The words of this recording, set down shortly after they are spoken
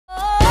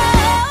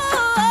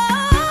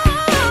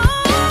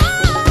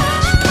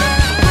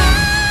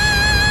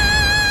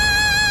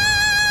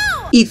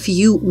If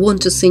you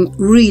want to sing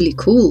really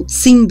cool,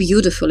 sing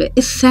beautifully,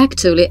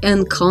 effectively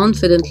and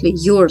confidently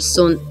your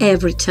song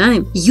every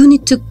time, you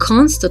need to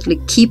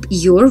constantly keep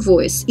your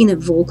voice in a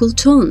vocal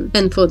tone.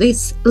 And for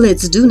this,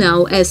 let's do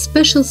now a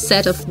special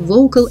set of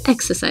vocal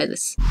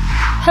exercises.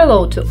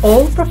 Hello to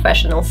all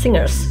professional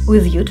singers!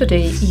 With you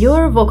today,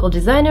 your vocal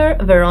designer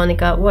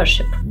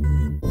veronicaworship.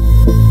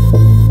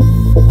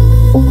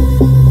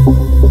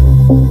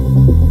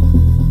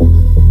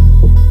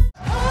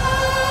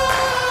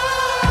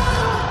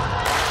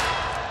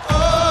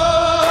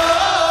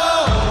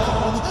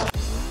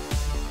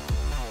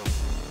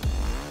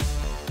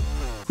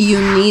 You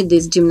need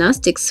these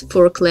gymnastics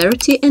for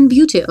clarity and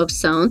beauty of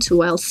sound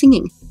while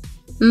singing.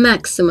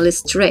 Maximally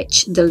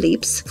stretch the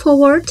lips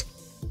forward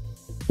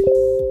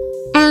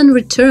and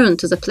return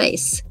to the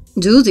place.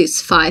 Do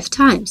this 5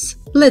 times.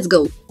 Let's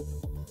go!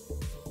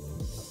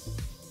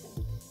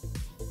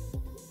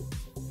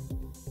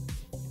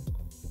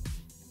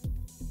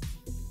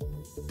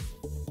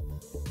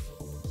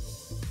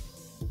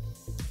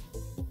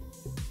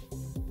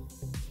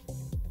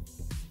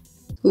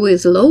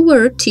 With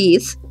lower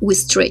teeth, we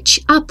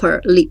stretch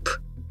upper lip.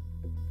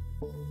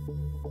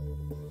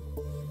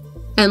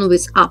 And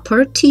with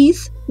upper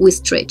teeth, we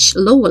stretch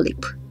lower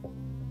lip.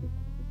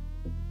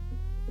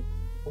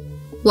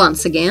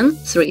 Once again,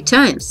 3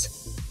 times.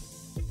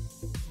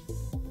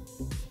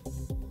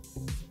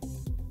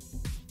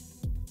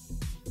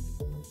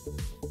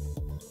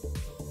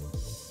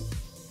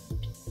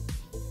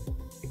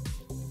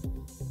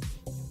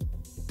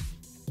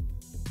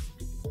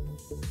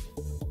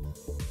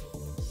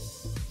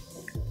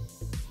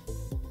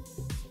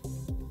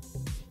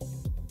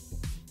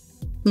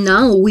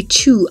 Now we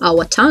chew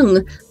our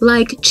tongue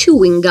like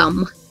chewing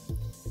gum.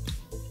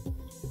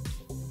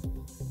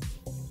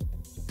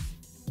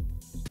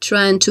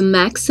 Trying to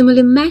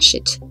maximally mash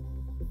it.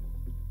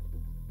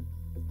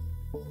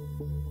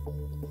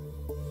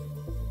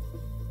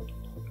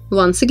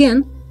 Once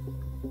again.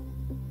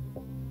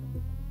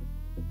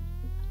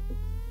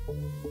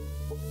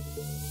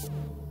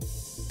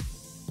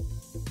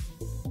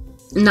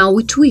 Now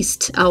we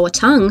twist our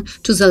tongue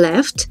to the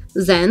left,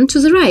 then to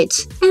the right,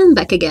 and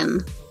back again.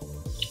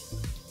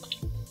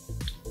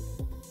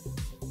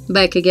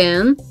 Back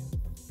again.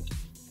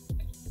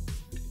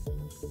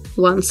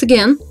 Once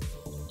again.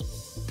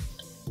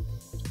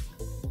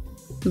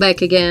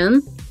 Back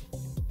again.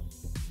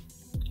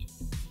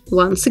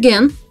 Once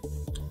again.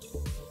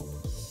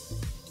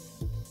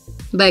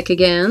 Back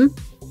again.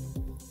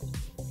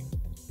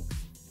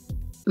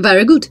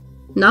 Very good.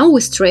 Now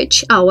we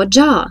stretch our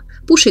jaw.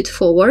 Push it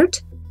forward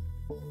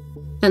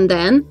and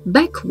then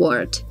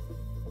backward.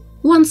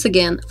 Once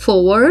again,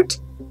 forward,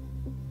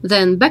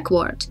 then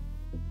backward.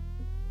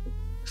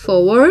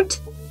 Forward,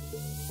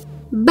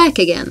 back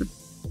again.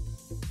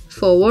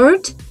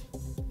 Forward,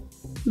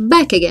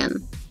 back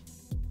again.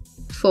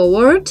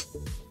 Forward,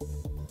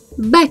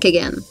 back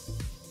again.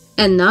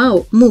 And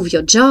now move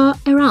your jaw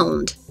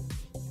around.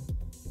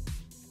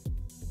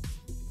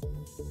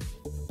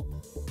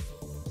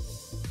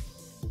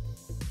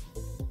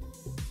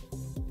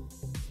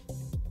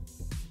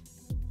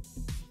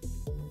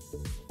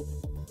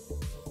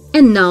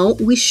 And now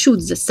we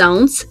shoot the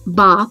sounds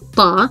ba,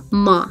 pa,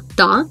 ma,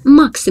 ta,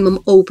 maximum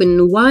open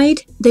and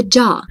wide the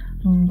jaw.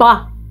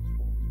 Ba,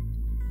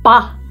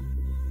 pa,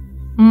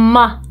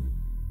 ma,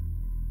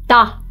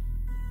 ta.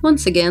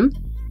 Once again.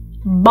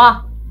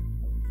 Ba,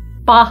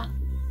 pa,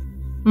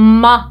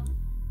 ma,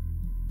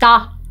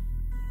 ta.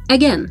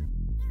 Again.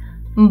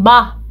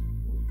 Ba,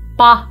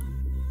 pa,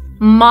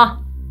 ma,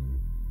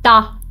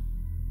 ta.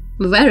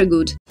 Very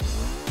good.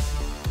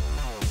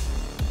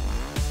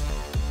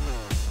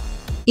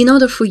 In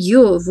order for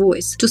your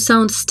voice to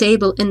sound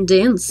stable and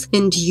dense,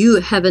 and you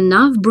have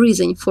enough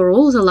breathing for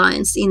all the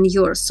lines in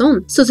your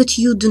song, so that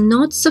you do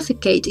not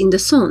suffocate in the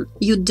song,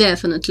 you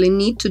definitely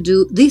need to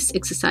do these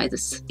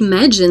exercises.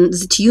 Imagine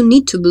that you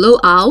need to blow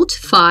out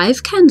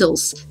 5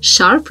 candles,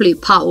 sharply,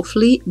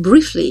 powerfully,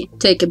 briefly.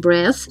 Take a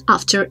breath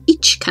after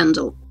each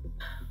candle.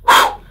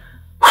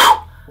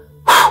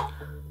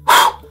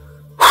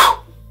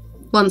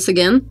 Once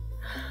again.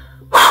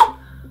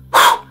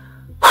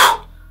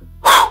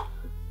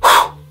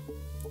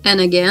 And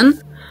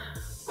again.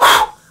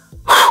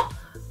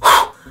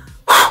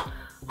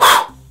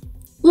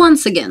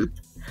 Once again.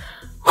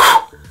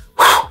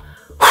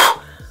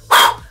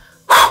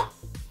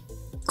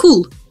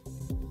 Cool.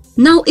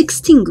 Now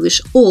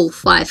extinguish all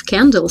 5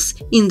 candles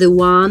in the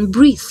one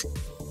breath,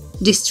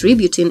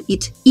 distributing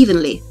it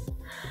evenly.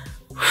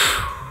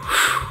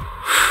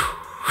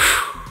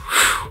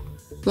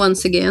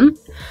 Once again.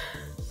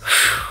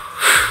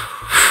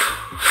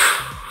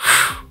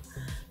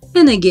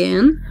 And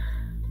again.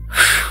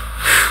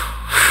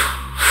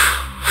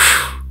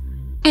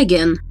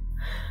 Again.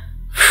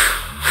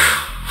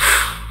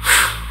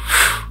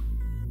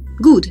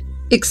 Good.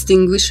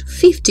 Extinguish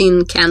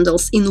 15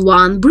 candles in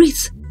one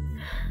breath.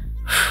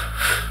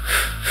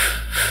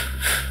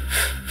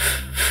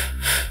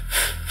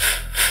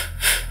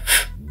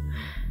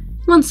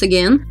 Once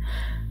again.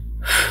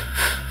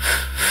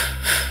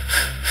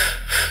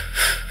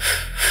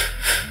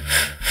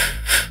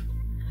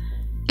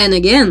 And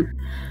again.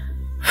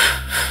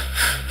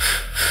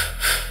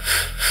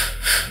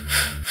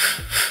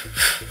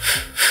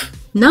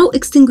 Now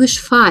extinguish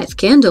 5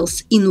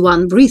 candles in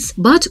one breath,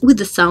 but with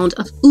the sound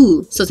of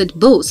oo, so that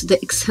both the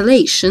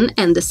exhalation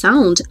and the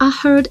sound are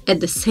heard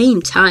at the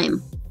same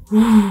time.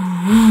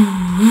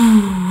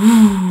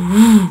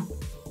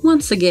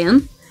 Once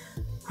again.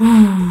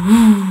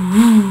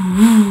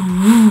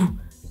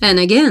 And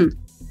again.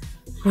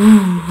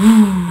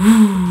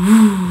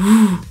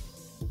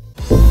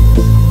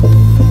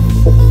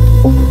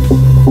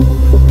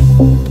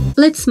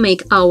 Let's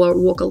make our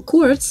vocal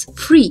cords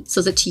free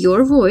so that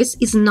your voice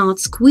is not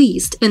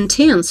squeezed and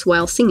tense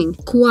while singing.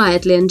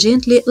 Quietly and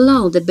gently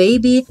lull the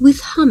baby with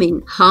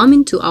humming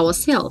to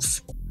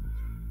ourselves.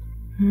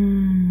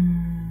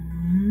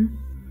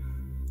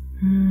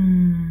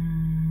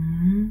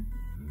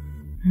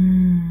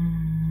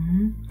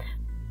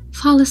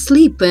 Fall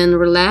asleep and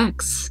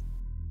relax.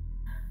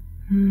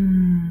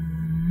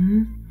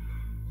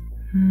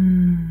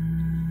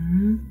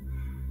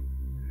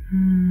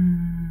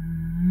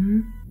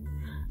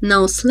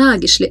 Now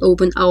sluggishly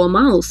open our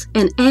mouth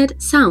and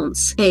add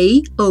sounds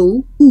a,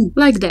 o, u,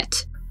 like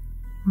that.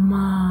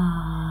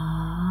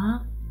 Ma,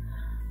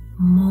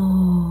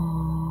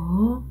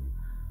 mo,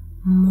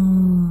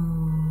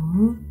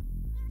 mo.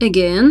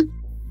 Again.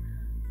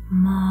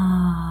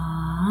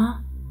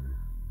 Ma,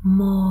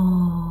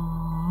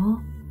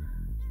 mo,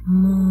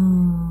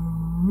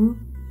 mo.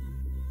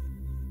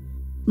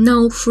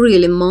 Now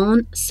freely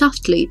moan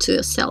softly to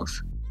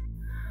yourself.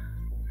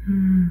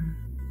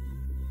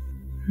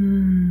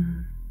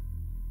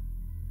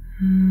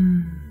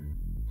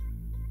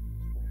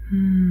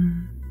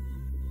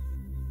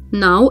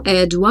 Now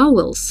add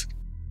vowels.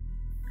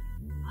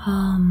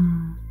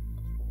 Hum,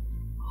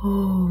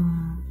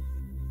 hum,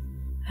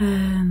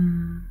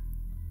 hem,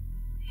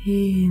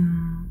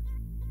 him,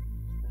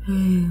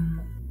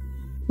 him.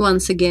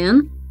 Once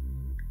again.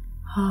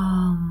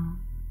 Hum,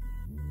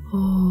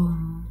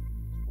 hum,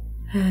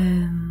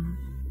 hem,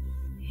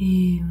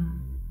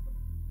 him,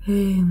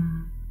 him.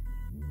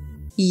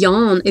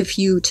 Yawn a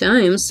few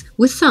times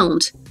with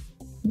sound,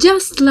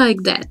 just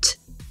like that.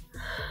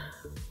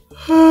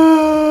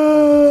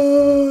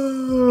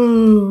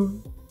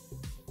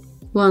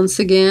 Once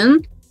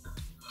again.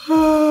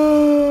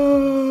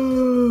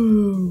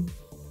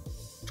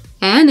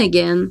 And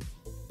again.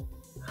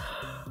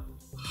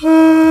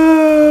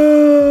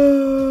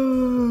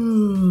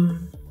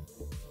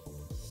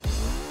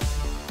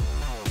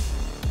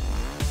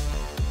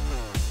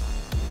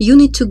 You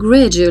need to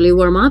gradually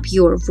warm up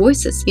your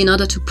voices in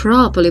order to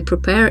properly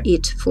prepare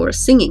it for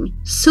singing.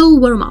 So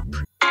warm up.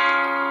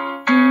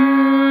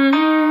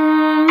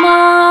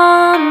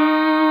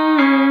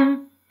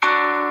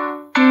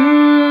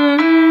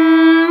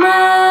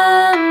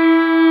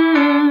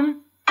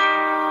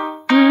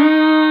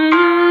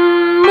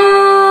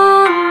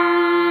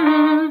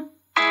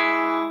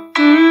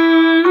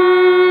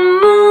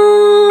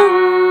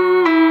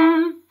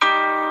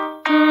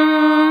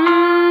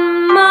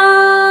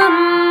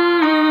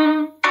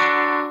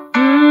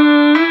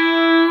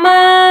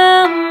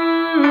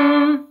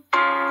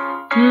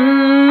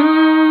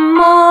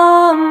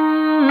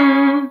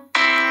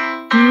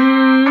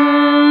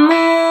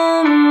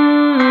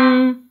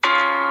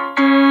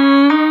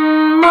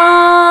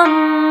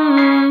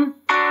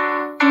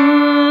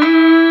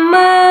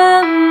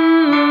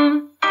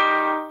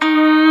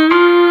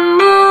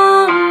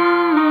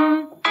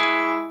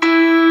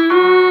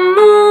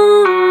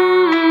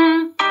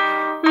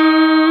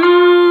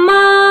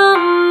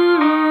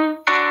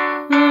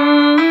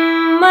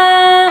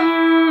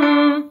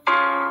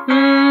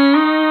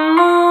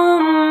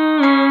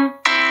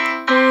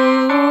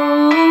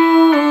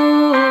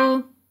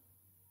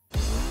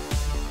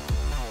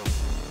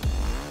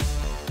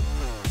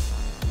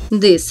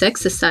 This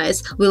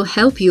exercise will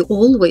help you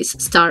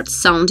always start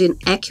sounding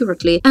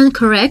accurately and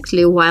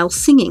correctly while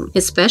singing,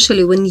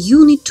 especially when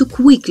you need to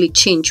quickly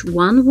change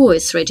one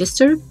voice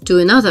register to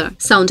another.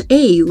 Sound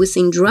A we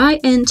sing dry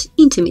and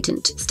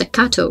intermittent,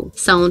 staccato.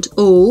 Sound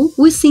O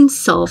we sing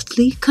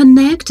softly,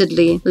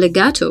 connectedly,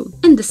 legato.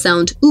 And the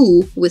sound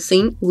U we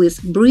sing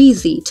with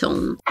breathy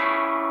tone.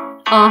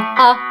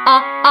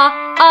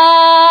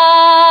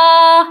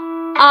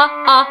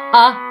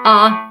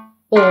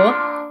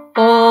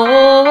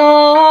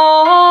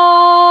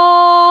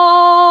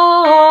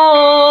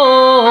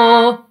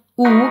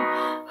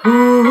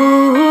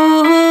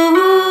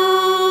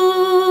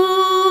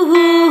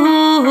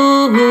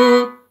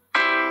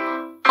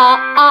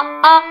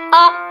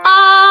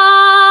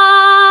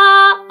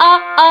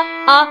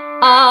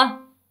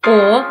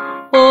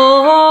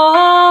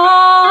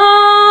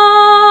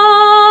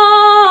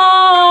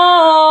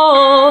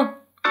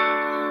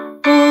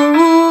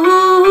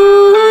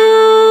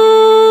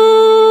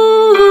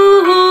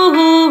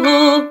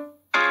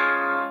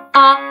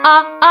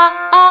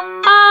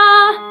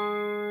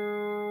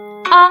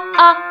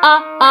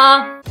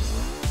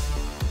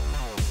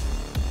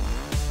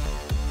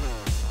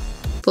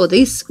 For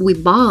this, we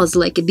buzz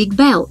like a big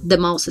bell, the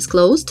mouth is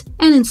closed,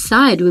 and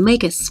inside we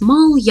make a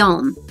small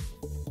yawn.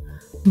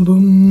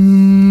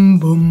 boom,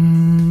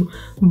 boom,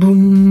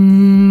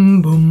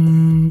 boom,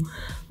 boom,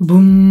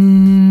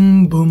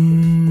 boom,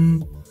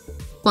 boom.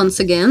 Once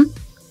again.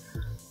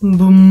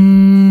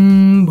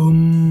 Boom,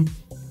 boom,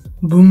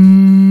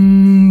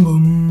 boom,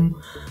 boom,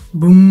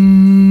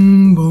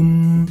 boom,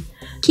 boom.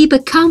 Keep a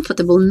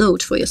comfortable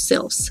note for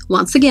yourselves.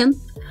 Once again.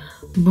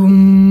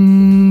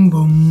 Boom,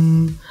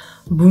 boom,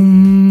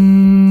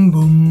 boom,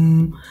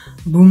 boom,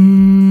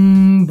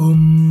 boom,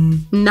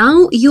 boom.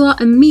 Now you are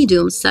a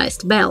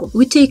medium-sized bell.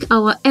 We take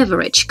our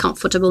average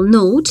comfortable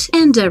note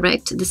and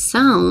direct the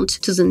sound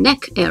to the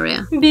neck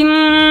area.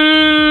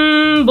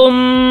 Bim,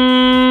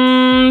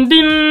 bum,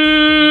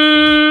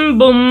 bim,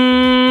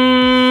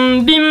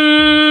 bum,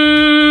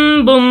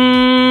 bim,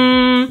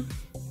 bum.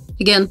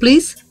 Again,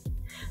 please.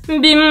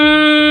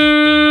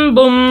 Bim,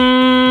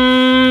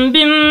 bum,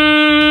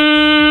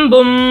 bim,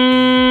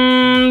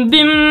 bum,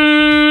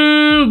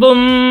 bim, bum.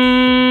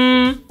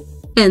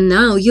 And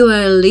now you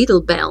are a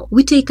little bell.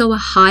 We take our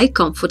high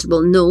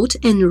comfortable note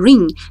and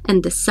ring,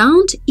 and the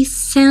sound is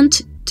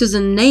sent to the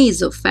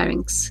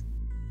nasopharynx.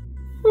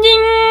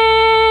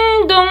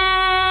 Ding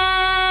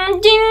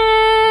dong,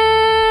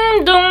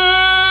 ding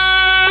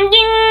dong,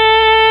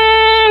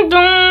 ding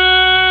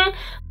dong.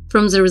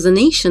 From the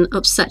resonation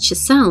of such a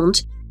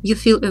sound, you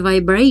feel a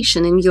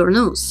vibration in your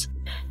nose.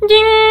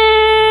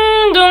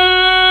 Ding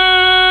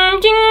dong,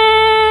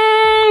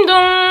 ding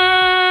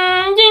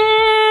dong, ding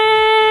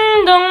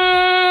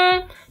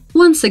dong.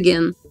 Once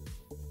again.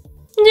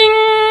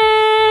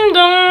 Ding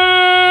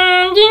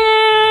dong, ding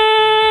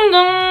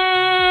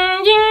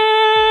dong, ding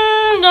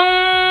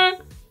dong.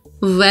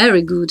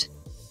 Very good.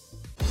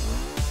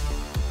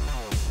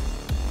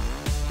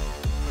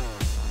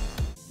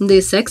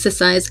 This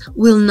exercise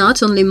will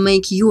not only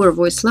make your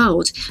voice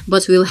loud,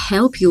 but will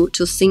help you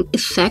to sing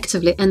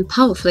effectively and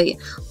powerfully.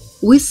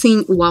 We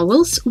sing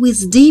vowels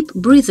with deep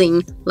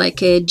breathing,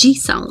 like a G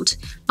sound.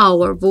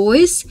 Our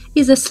voice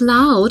is as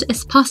loud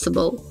as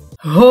possible.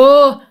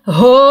 Ho,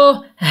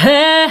 ho,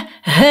 he,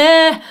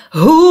 he,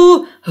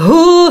 hu,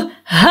 hu,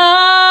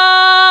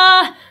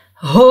 ha.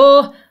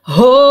 Ho,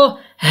 ho,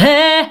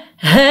 he,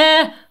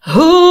 he,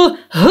 hu,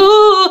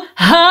 hu,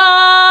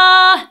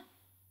 ha.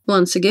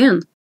 Once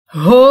again.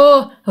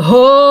 Ho,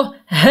 ho,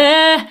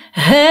 he,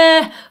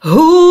 he,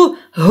 hu,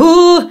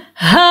 hu,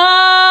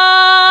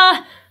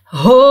 ha.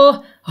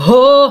 Ho,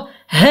 ho,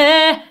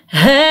 he,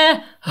 he,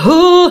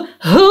 hu,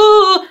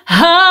 hu,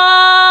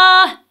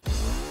 ha.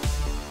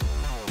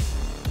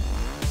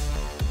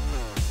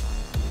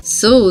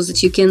 So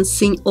that you can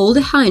sing all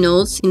the high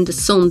notes in the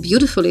song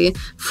beautifully,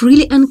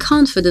 freely and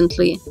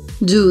confidently.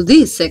 Do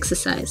this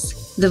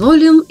exercise. The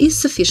volume is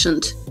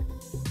sufficient.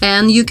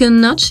 And you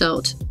cannot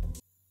shout.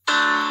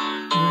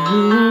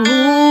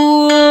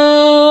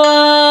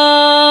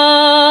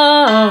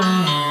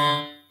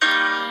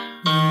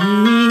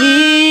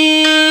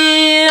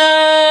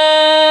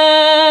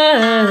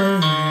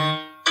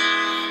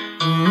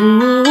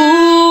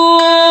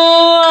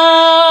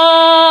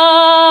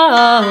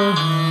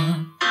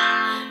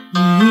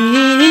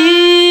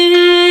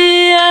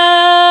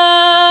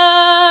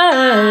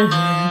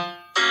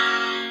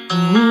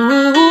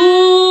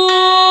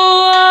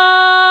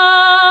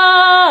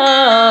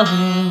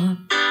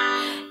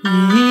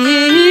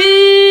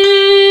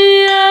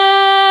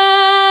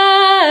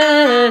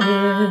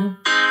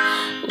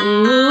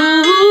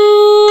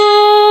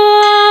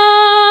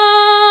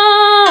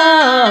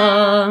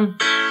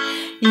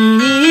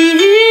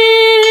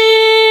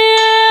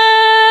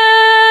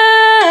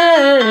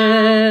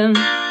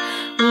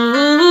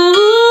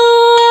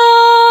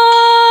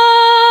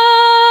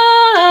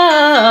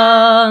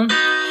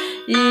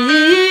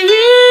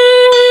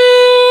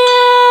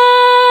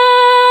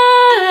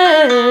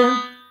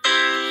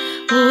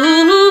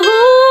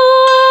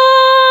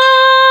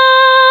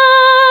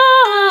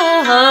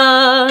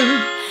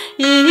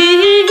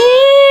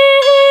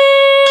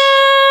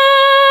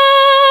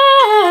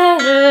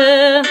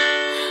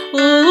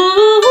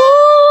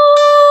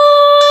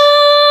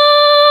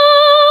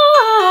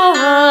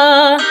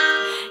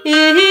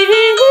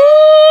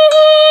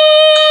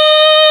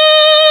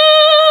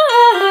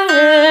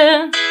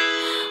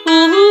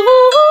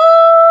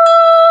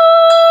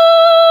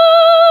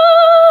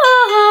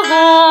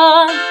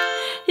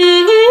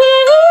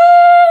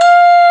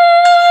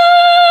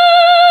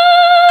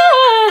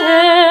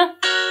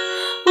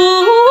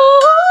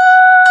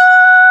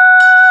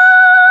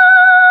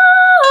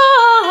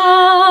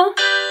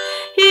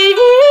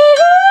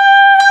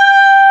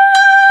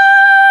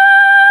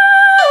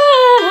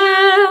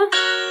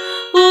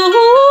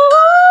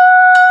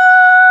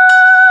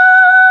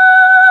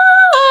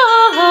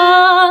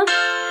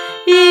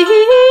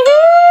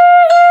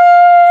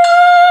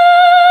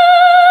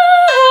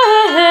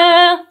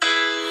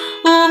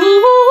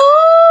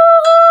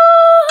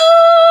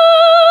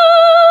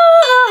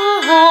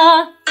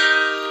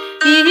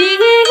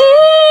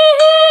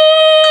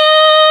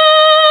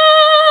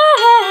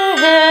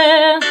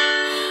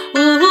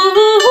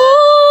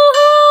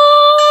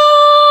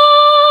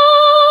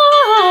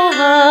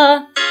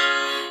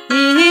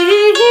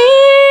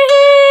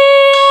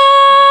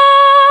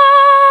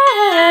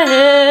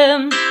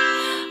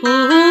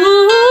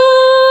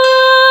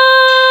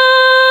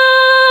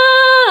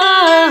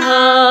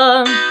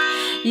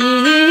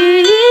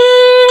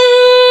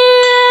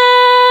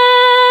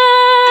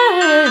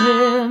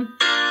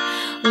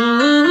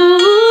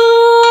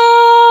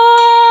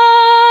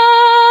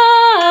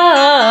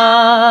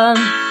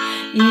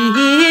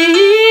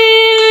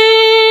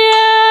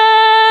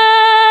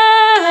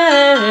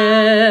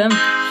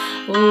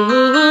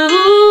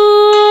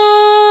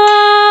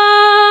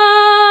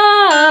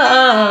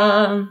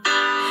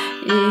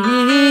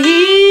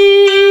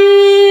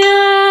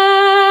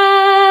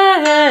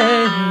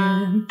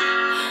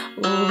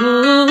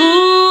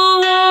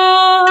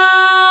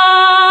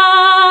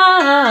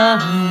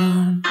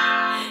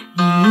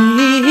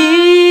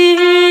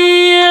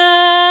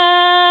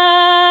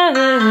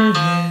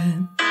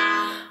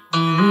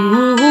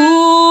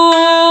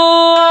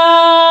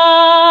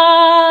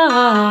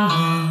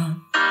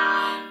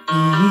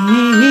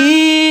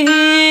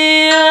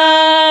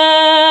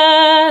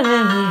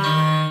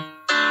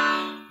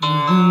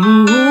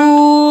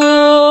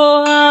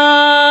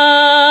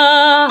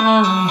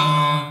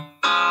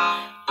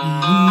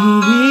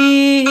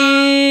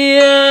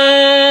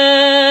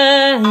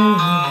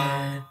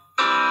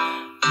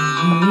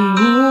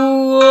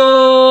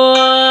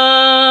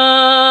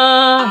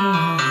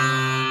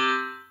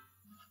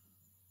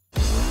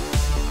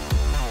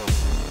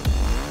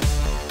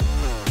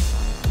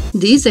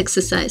 This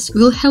exercise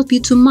will help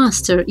you to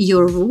master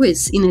your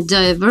voice in a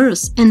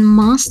diverse and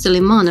masterly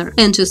manner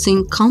and to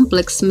sing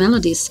complex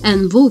melodies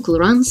and vocal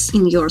runs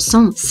in your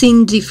song.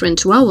 Sing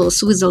different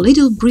vowels with a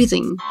little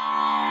breathing.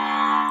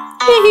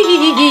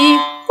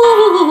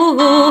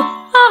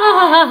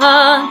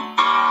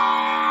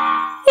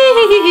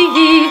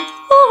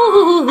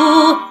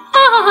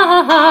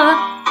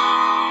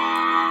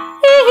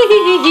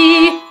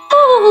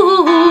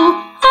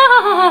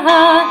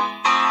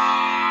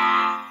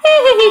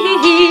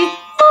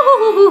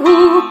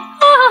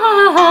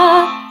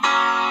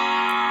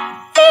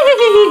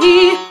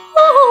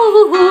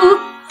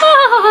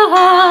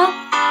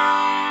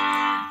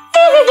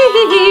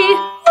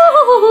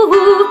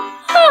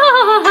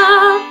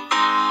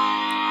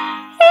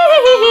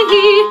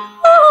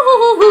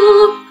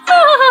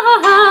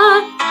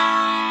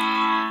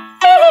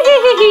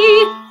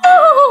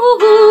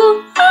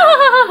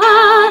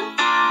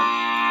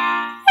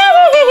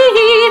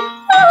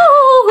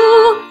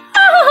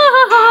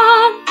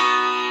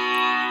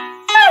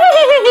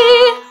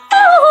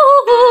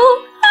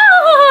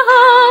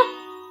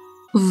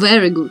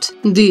 Very good.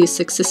 These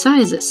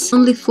exercises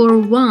only for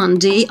one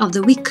day of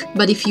the week,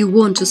 but if you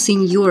want to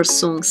sing your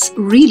songs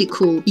really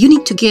cool, you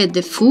need to get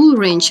the full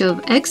range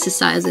of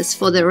exercises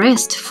for the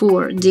rest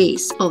 4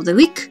 days of the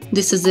week.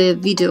 This is a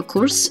video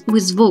course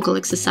with vocal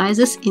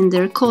exercises in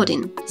the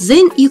recording.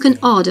 Then you can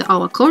order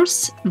our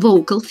course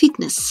Vocal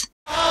Fitness.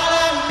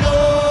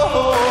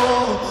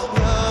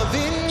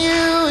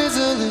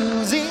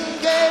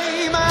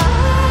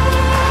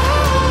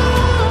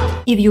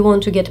 If you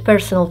want to get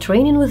personal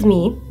training with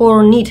me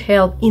or need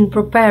help in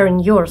preparing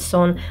your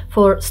song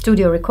for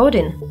studio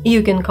recording,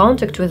 you can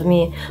contact with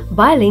me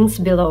by links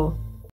below.